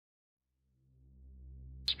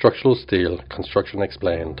Structural steel construction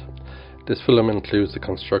explained. This film includes the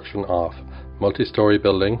construction of multi-story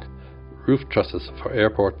building, roof trusses for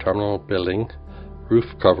airport terminal building, roof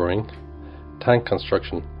covering, tank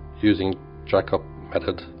construction using jack-up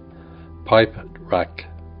method, pipe rack,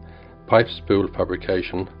 pipe spool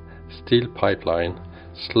fabrication, steel pipeline,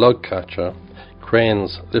 slug catcher,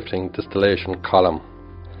 cranes lifting distillation column.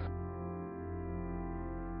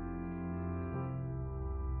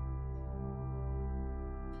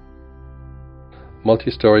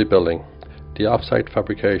 Multi-story building. The off-site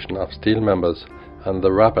fabrication of steel members and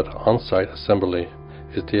the rapid on-site assembly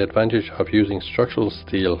is the advantage of using structural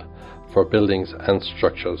steel for buildings and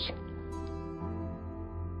structures.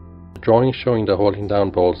 The drawing showing the holding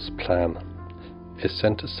down bolts plan is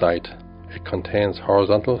sent to site. It contains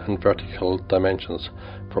horizontal and vertical dimensions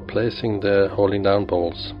for placing the holding down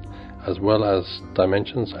bolts, as well as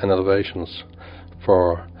dimensions and elevations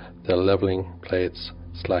for the leveling plates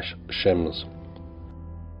 / shims.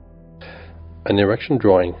 An erection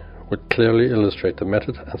drawing would clearly illustrate the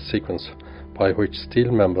method and sequence by which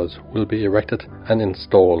steel members will be erected and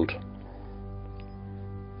installed.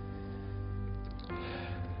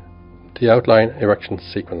 The outline erection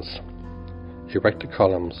sequence. Erect the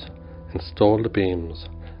columns, install the beams,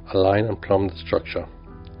 align and plumb the structure,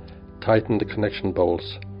 tighten the connection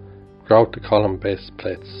bolts, grout the column base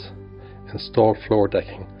plates, install floor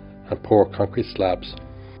decking and pour concrete slabs.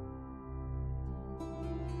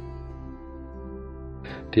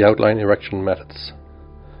 The outline erection methods.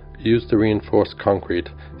 Use the reinforced concrete,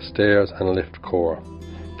 stairs and lift core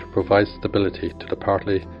to provide stability to the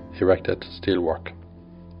partly erected steelwork.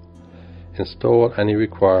 Install any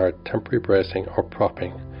required temporary bracing or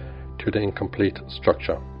propping to the incomplete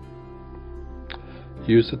structure.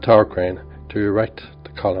 Use the tower crane to erect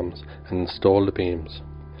the columns and install the beams.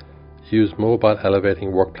 Use mobile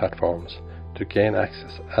elevating work platforms to gain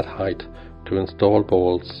access at height to install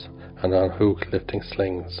bolts and on-hook lifting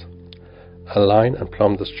slings. Align and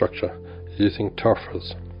plumb the structure using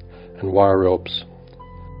turfers and wire ropes.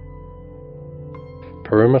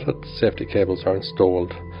 Perimeter safety cables are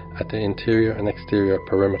installed at the interior and exterior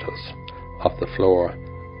perimeters of the floor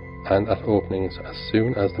and at openings as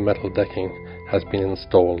soon as the metal decking has been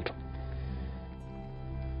installed.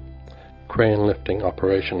 Crane lifting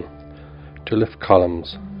operation. To lift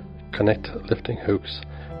columns, connect lifting hooks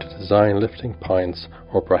to design lifting points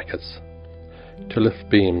or brackets. To lift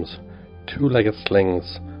beams, two-legged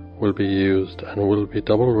slings will be used and will be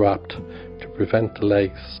double wrapped to prevent the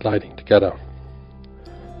legs sliding together.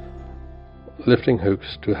 Lifting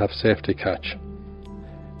hooks to have safety catch.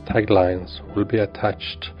 Tag lines will be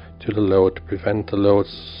attached to the load to prevent the load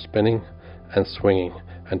spinning and swinging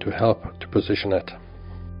and to help to position it.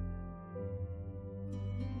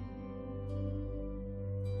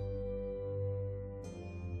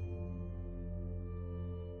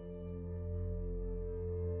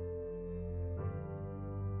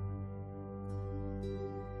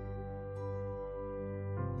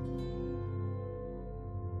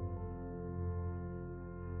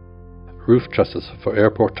 Roof trusses for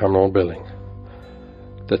airport terminal building.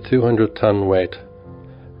 The 200-ton weight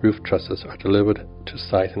roof trusses are delivered to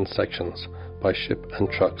site in sections by ship and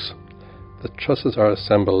trucks. The trusses are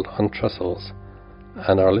assembled on trestles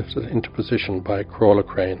and are lifted into position by a crawler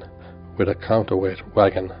crane with a counterweight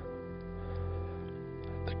wagon.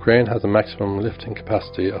 The crane has a maximum lifting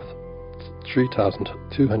capacity of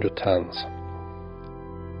 3,200 tons.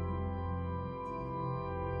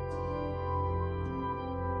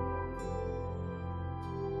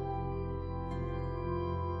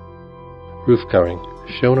 Roof covering.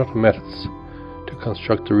 Shown are the methods to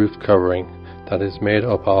construct the roof covering that is made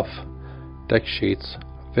up of deck sheets,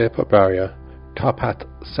 vapor barrier, top hat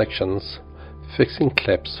sections, fixing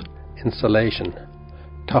clips, insulation,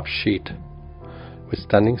 top sheet with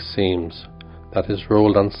standing seams that is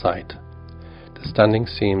rolled on site. The standing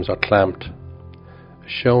seams are clamped.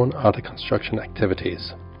 Shown are the construction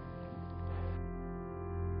activities.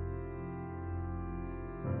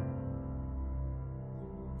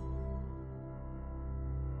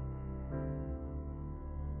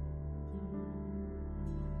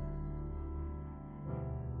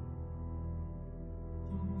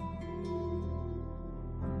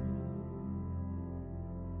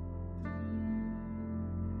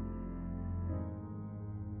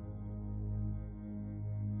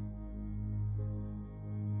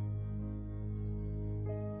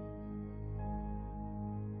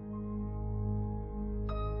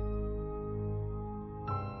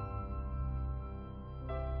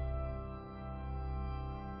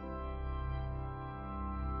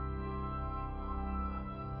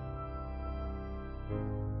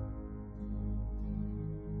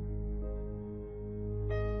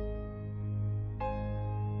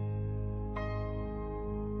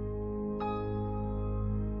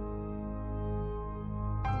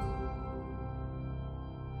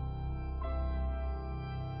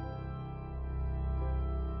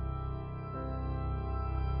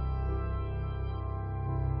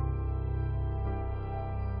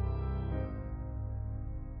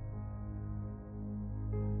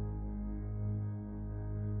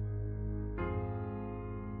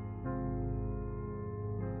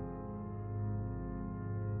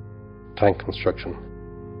 Tank construction.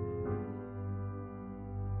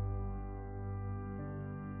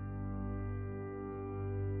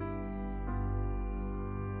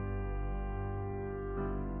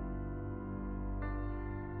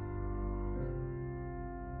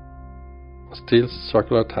 Steel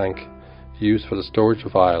circular tank used for the storage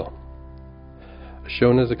of oil.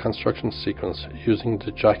 Shown is a construction sequence using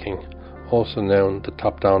the jacking, also known the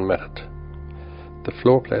top-down method. The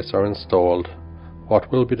floor plates are installed.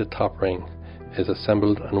 What will be the top ring is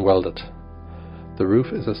assembled and welded. The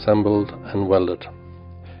roof is assembled and welded.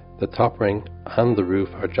 The top ring and the roof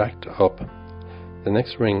are jacked up. The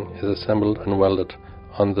next ring is assembled and welded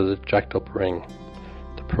under the jacked up ring.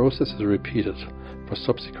 The process is repeated for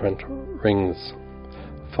subsequent rings.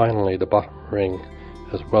 Finally, the bottom ring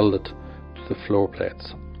is welded to the floor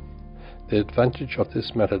plates. The advantage of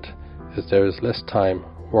this method is there is less time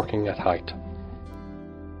working at height.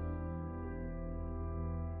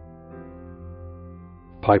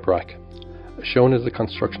 Pipe rack. Shown is the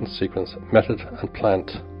construction sequence, method and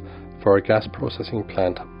plant for a gas processing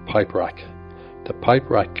plant pipe rack. The pipe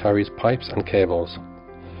rack carries pipes and cables.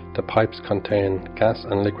 The pipes contain gas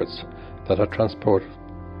and liquids that are transported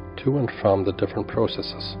to and from the different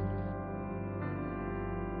processes.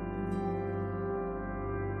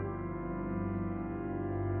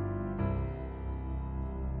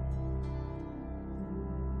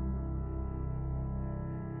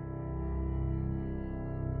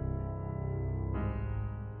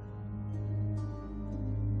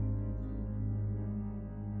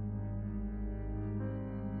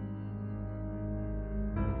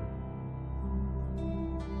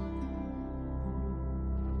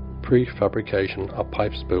 Pre-fabrication of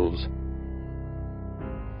pipe spools.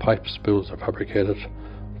 Pipe spools are fabricated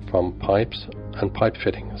from pipes and pipe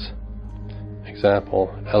fittings.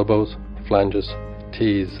 Example, elbows, flanges,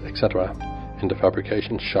 tees, etc. in the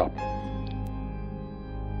fabrication shop.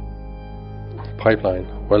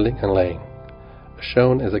 Pipeline, welding and laying.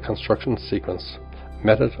 Shown is a construction sequence,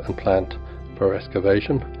 method and plant for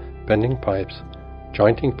excavation, bending pipes,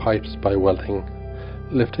 jointing pipes by welding,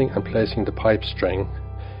 lifting and placing the pipe string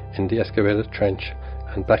in the excavated trench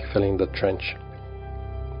and backfilling the trench.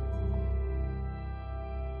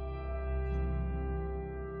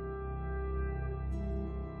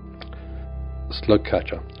 Slug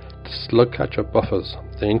Catcher. The Slug Catcher buffers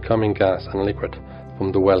the incoming gas and liquid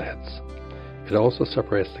from the wellheads. It also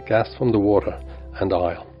separates the gas from the water and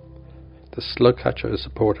oil. The Slug Catcher is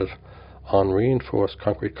supported on reinforced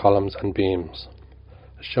concrete columns and beams.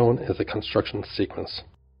 Shown is a construction sequence.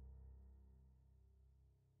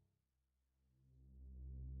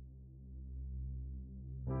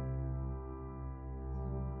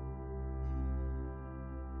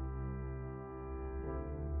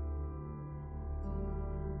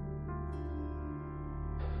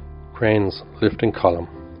 Cranes lifting column.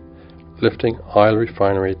 Lifting oil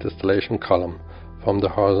refinery distillation column from the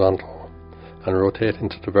horizontal and rotate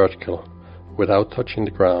into the vertical without touching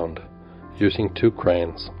the ground using two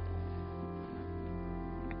cranes.